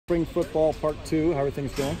Spring football part 2. How are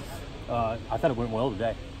things going? I thought it went well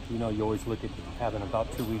today. You know, you always look at having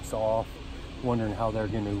about 2 weeks off, wondering how they're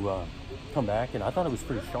going to come back, and I thought it was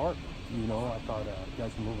pretty sharp. You know, I thought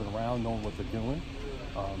guys were moving around, knowing what they're doing.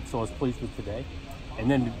 So I was pleased with today.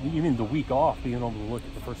 And then even the week off, being able to look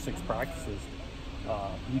at the first 6 practices,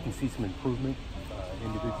 you can see some improvement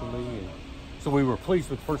individually. And so we were pleased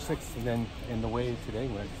with the first 6, and then in the way today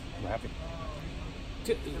went, we're happy.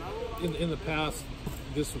 In the past,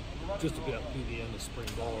 this would just about be the end of spring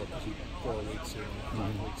ball because you 4 weeks in,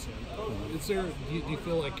 5 weeks in. Is there? Do you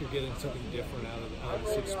feel like you're getting something different out of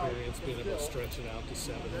this experience, being able to stretch it out to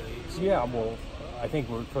 7 weeks? Yeah, well, I think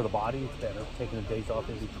for the body, it's better taking the days off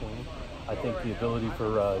in between. I think the ability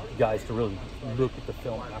for guys to really look at the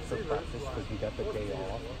film after practice because we got the day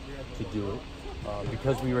off to do it.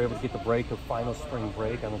 Because we were able to get the break of final spring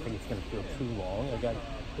break, I don't think it's going to feel too long. I got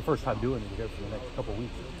the first time doing it here for the next couple of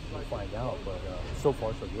weeks. We'll find out, but so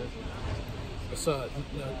far so good. I saw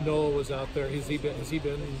Noah was out there. Has he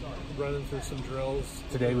been running through some drills?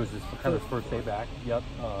 Today was kind of his first day back. Yep,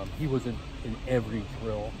 he wasn't in every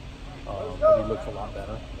drill, but he looks a lot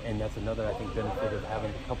better. And that's another, I think, benefit of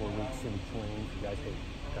having a couple of weeks in between. You guys can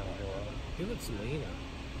kind of heal up. He looks leaner.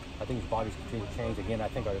 I think his body's continuing to change. Again, I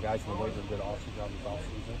think our guys in the weight did a good job this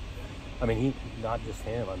offseason. I mean, not just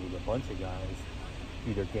him. I mean, a bunch of guys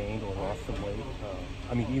either gained or lost some weight.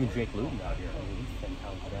 I mean, even Jake Luton out here. I mean, he's 10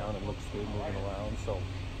 pounds down and looks good moving around. So,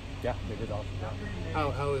 yeah, they did an awesome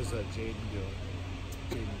job. How is Jaden doing?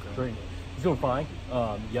 Jaden Great. He's doing fine.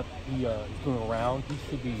 Yep, he's doing around. He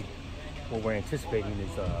should be, what we're anticipating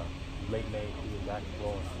is late May. He'll be back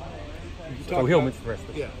rolling. So he'll miss the rest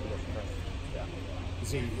of the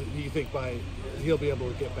season. Do you think he'll be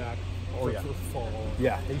able to get back for fall?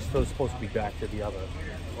 Yeah, he's supposed to be back to the other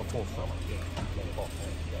full summer.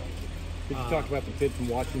 Did you talk about the kid from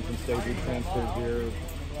Washington State who transferred here?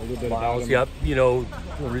 A little bit Miles, about him? yep. You know,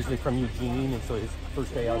 originally from Eugene, and so his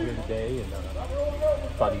first day out here today, and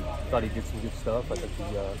thought he did some good stuff. I think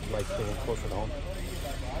he likes staying closer to home.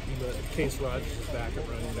 Case Rogers is back at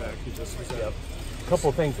running back. He just was out. A couple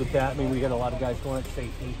of things with that. I mean, we got a lot of guys going at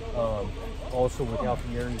safety. Also with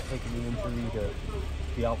Alfieri taking the injury to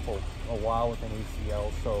be out for a while with an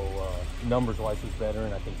ACL, so numbers-wise was better,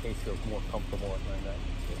 and I think Case feels more comfortable at running back.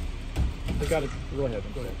 Go ahead.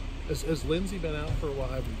 Has Lindsey been out for a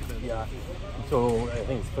while? Yeah. So I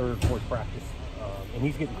think it's 3rd, 4th practice, and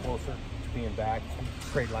he's getting closer to being back. He's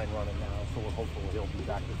straight line running now, so we're hopeful he'll be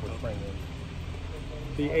back before spring ends.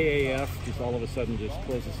 The AAF just all of a sudden just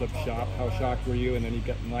closes up shop. How shocked were you? And then you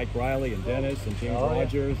got Mike Riley and Dennis and James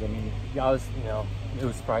Rogers. I mean, yeah, it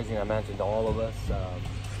was surprising. I imagine to all of us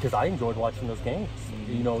because I enjoyed watching those games.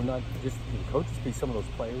 You know, not just the coaches, but some of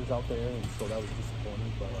those players out there, and so that was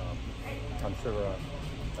disappointing. But I'm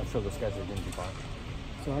sure those guys are going to be fine.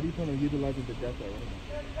 so how do you plan on utilizing the depth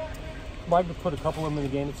at Might have put a couple of them in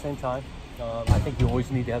the game at the same time. I think you always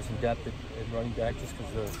need to have some depth at running back just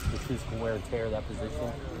because of the physical wear and tear of that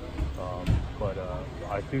position. But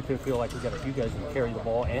I do feel like we've got a few guys who can carry the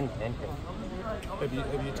ball and kick. Have you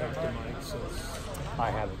talked to Mike since? I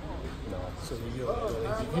haven't. No. So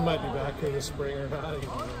he might be back here this spring or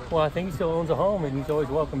not. Well, I think he still owns a home, and he's always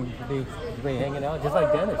welcome to be hanging out, just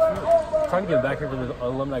like Dennis. Trying to get him back here for the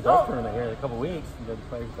alumni golf tournament here in a couple of weeks. You know, the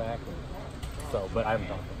players back. So, but I haven't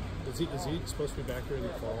talked to him. Is he supposed to be back here in the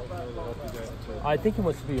fall to help you guys? I think he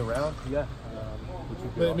wants to be around. Yeah.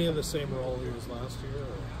 But in the same role he was last year?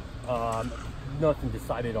 Or? Nothing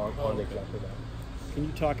decided on exactly that. Can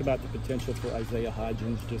you talk about the potential for Isaiah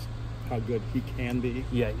Hodgins, just how good he can be?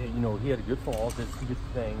 Yeah, you know, he had a good fall, did some good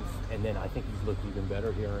things, and then I think he's looked even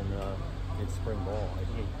better here in spring ball.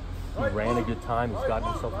 He ran a good time. He's gotten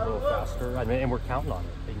himself a little faster. I mean, and we're counting on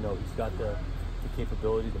it. You know, he's got the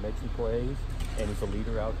capability to make some plays, and he's a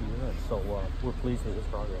leader out here, and so we're pleased with his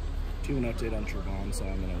progress. Do an update on Trevon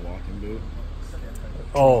Simon and walking boot.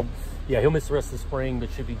 Oh, yeah, he'll miss the rest of the spring, but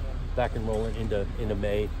should be back and rolling into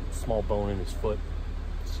May. Small bone in his foot,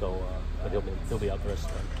 so but he'll be out the rest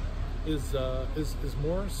of the spring. Is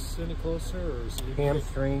Morris any closer, or is he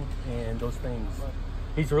hamstring and those things?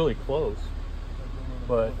 He's really close,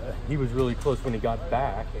 but he was really close when he got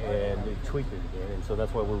back, and they tweaked it again, and so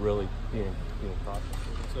that's why we're really being cautious.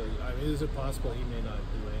 So, I mean, is it possible he may not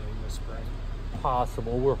do anything this spring?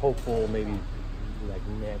 Possible. We're hopeful maybe like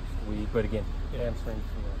next week, but again, hamstrings.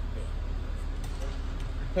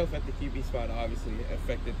 Health at the QB spot obviously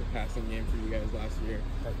affected the passing game for you guys last year.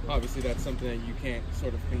 Obviously, that's something that you can't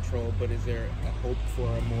sort of control, but is there a hope for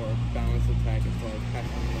a more balanced attack as far as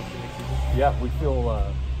passing game for next season? Yeah, we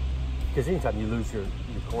feel because anytime you lose your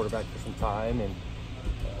quarterback for some time, and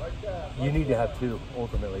You need to have two,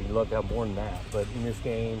 ultimately. You'd love to have more than that. But in this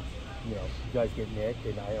game, you guys get nicked,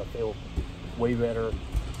 and I feel way better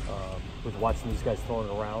with watching these guys throwing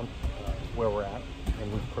it around where we're at,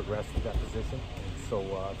 and we've progressed with that position. And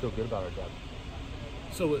so I feel good about our depth.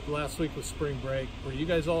 So last week was spring break. Were you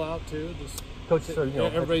guys all out too? Just Coach, so,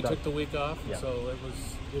 everybody took the week off, yeah. so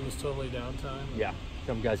it was totally downtime. Yeah,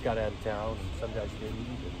 some guys got out of town, and some guys didn't.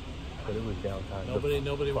 But it was downtime.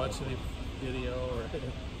 Nobody watched any video or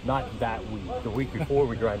not that week. The week before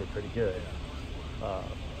we grinded pretty good, but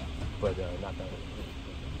not that week.